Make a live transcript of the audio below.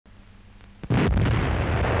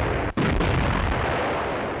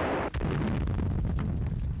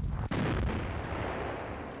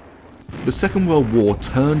The Second World War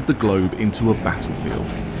turned the globe into a battlefield.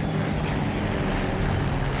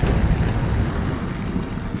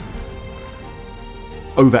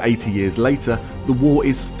 Over 80 years later, the war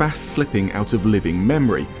is fast slipping out of living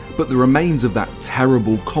memory, but the remains of that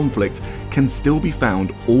terrible conflict can still be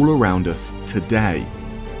found all around us today.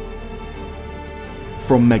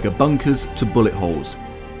 From mega bunkers to bullet holes,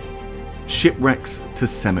 shipwrecks to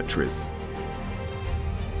cemeteries.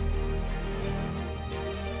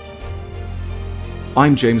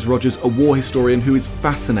 I'm James Rogers, a war historian who is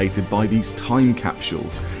fascinated by these time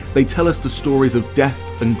capsules. They tell us the stories of death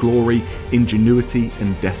and glory, ingenuity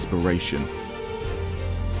and desperation.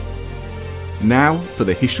 Now, for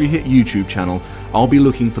the History Hit YouTube channel, I'll be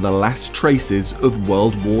looking for the last traces of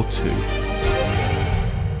World War II.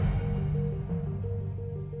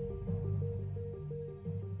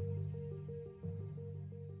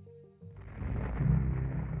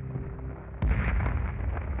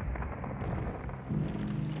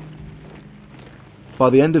 By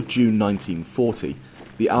the end of June 1940,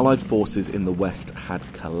 the Allied forces in the West had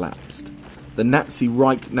collapsed. The Nazi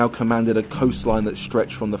Reich now commanded a coastline that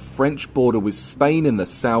stretched from the French border with Spain in the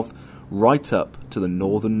south right up to the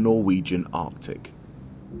northern Norwegian Arctic.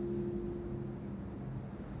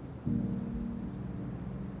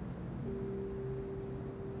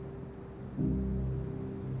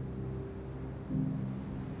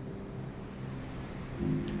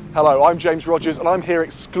 Hello, I'm James Rogers and I'm here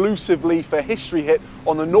exclusively for History Hit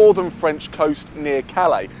on the northern French coast near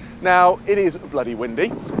Calais. Now, it is bloody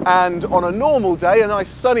windy, and on a normal day, a nice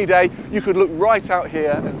sunny day, you could look right out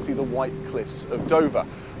here and see the white cliffs of Dover.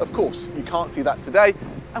 Of course, you can't see that today,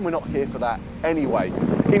 and we're not here for that anyway.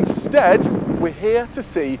 Instead, we're here to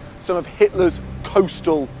see some of Hitler's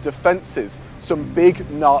coastal defences, some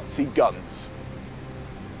big Nazi guns.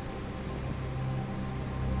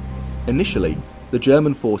 Initially, the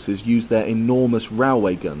German forces used their enormous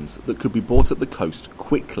railway guns that could be brought up the coast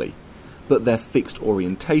quickly, but their fixed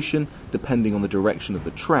orientation, depending on the direction of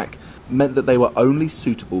the track, meant that they were only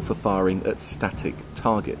suitable for firing at static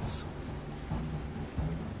targets.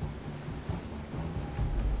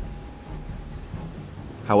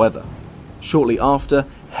 However, shortly after,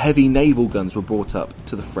 heavy naval guns were brought up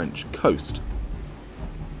to the French coast.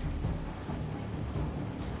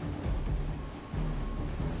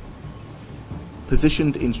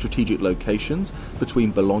 Positioned in strategic locations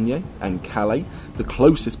between Boulogne and Calais, the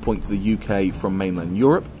closest point to the UK from mainland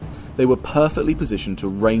Europe, they were perfectly positioned to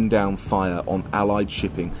rain down fire on Allied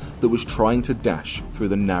shipping that was trying to dash through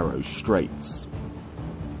the narrow straits.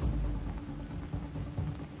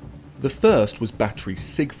 The first was Batterie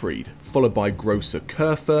Siegfried, followed by Großer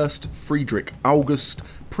Kurfürst, Friedrich August,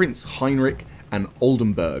 Prince Heinrich and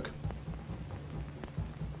Oldenburg.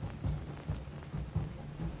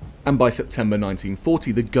 And by September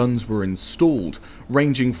 1940 the guns were installed,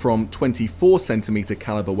 ranging from 24cm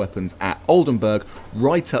caliber weapons at Oldenburg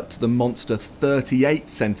right up to the monster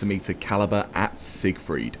 38cm caliber at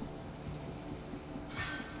Siegfried.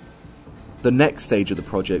 The next stage of the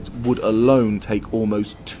project would alone take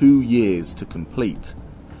almost 2 years to complete.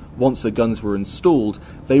 Once the guns were installed,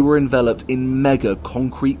 they were enveloped in mega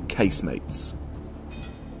concrete casemates.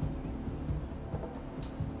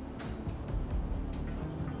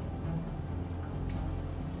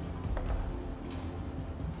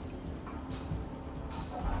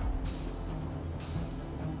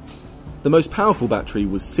 The most powerful battery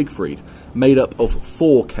was Siegfried, made up of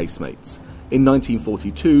 4 casemates. In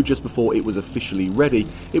 1942, just before it was officially ready,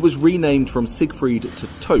 it was renamed from Siegfried to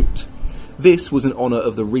Todt. This was in honour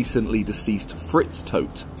of the recently deceased Fritz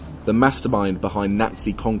Todt, the mastermind behind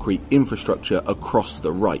Nazi concrete infrastructure across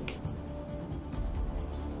the Reich.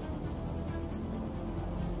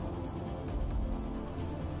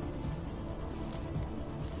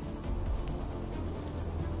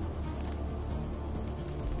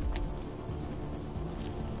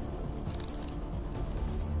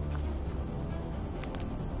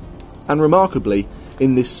 And remarkably,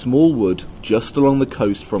 in this small wood just along the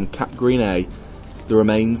coast from Cape Gris-Nez, the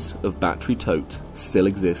remains of Batterie Todt still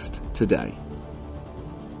exist today.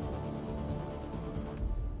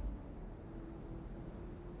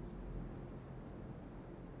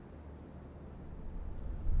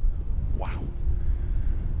 Wow,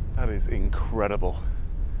 that is incredible.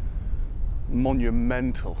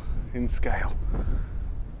 Monumental in scale.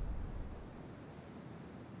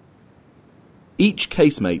 Each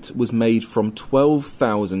casemate was made from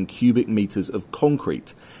 12,000 cubic meters of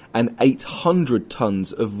concrete and 800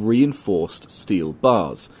 tons of reinforced steel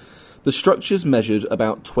bars. The structures measured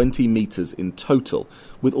about 20 meters in total,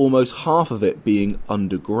 with almost half of it being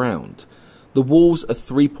underground. The walls are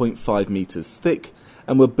 3.5 meters thick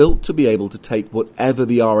and were built to be able to take whatever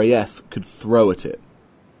the RAF could throw at it.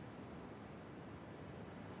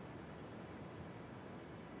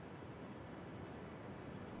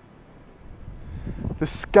 The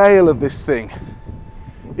scale of this thing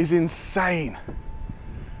is insane.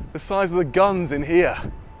 The size of the guns in here.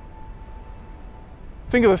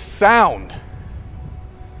 Think of the sound.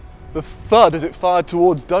 The thud as it fired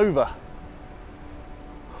towards Dover.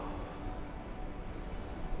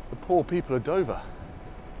 The poor people of Dover.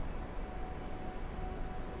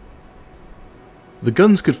 The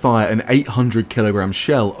guns could fire an 800-kilogram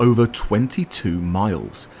shell over 22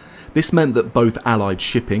 miles. This meant that both Allied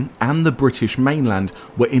shipping and the British mainland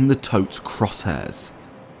were in the Todt's crosshairs.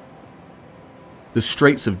 The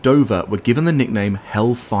Straits of Dover were given the nickname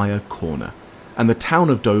Hellfire Corner, and the town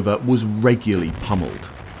of Dover was regularly pummeled.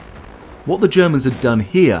 What the Germans had done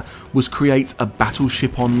here was create a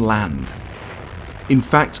battleship on land. In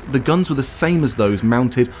fact, the guns were the same as those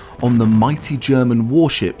mounted on the mighty German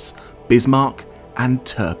warships Bismarck and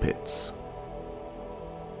Tirpitz.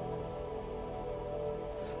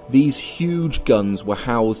 These huge guns were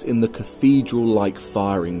housed in the cathedral-like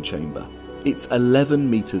firing chamber. It's 11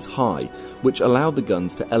 metres high, which allowed the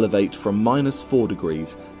guns to elevate from -4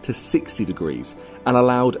 degrees to 60 degrees and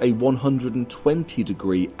allowed a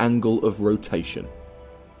 120-degree angle of rotation.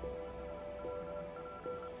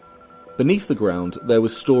 Beneath the ground there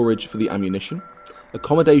was storage for the ammunition,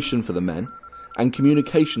 accommodation for the men, and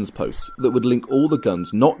communications posts that would link all the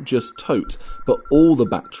guns, not just Todt, but all the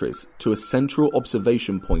batteries, to a central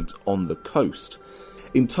observation point on the coast.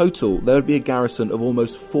 In total, there would be a garrison of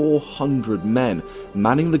almost 400 men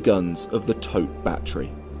manning the guns of the Todt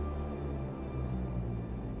Battery.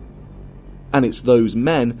 And it's those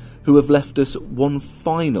men who have left us one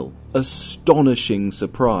final, astonishing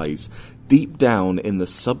surprise deep down in the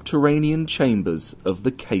subterranean chambers of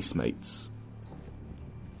the casemates.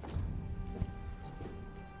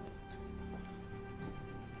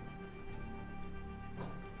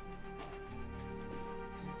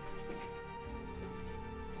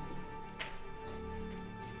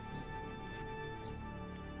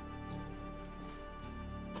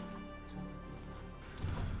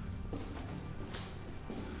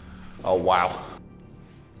 Oh wow.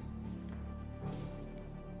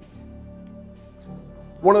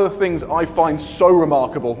 One of the things I find so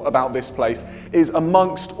remarkable about this place is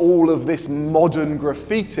amongst all of this modern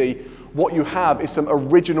graffiti, what you have is some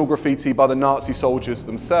original graffiti by the Nazi soldiers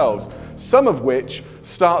themselves, some of which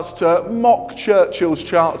starts to mock Churchill's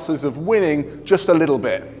chances of winning just a little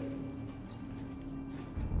bit.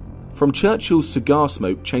 From Churchill's cigar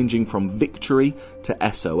smoke changing from victory to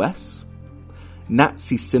SOS,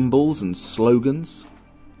 Nazi symbols and slogans,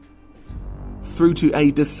 through to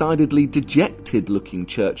a decidedly dejected-looking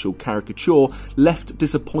Churchill caricature left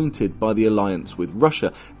disappointed by the alliance with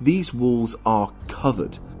Russia, these walls are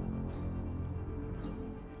covered.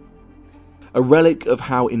 A relic of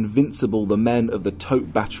how invincible the men of the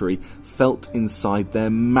Todt Battery felt inside their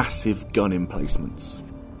massive gun emplacements.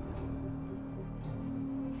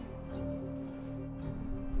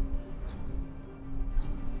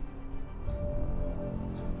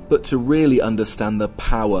 But to really understand the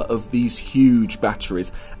power of these huge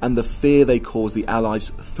batteries and the fear they caused the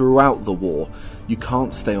Allies throughout the war, you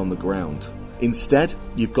can't stay on the ground. Instead,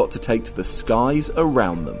 you've got to take to the skies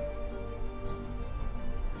around them.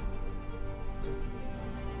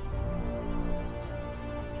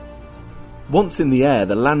 Once in the air,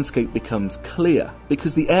 the landscape becomes clear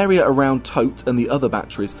because the area around Todt and the other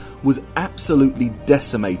batteries was absolutely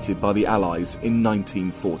decimated by the Allies in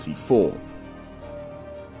 1944.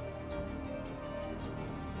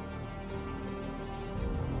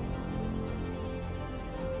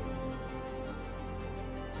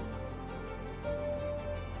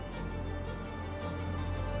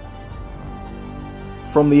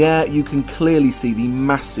 From the air, you can clearly see the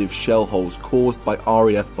massive shell holes caused by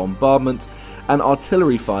RAF bombardment and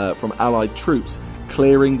artillery fire from Allied troops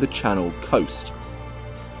clearing the Channel coast.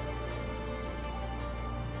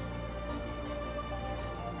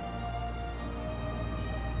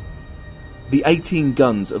 The 18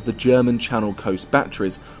 guns of the German Channel coast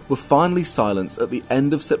batteries were finally silenced at the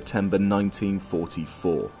end of September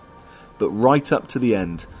 1944. But right up to the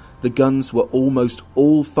end, the guns were almost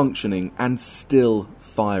all functioning and still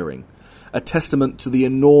firing, a testament to the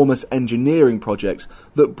enormous engineering project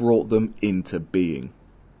that brought them into being.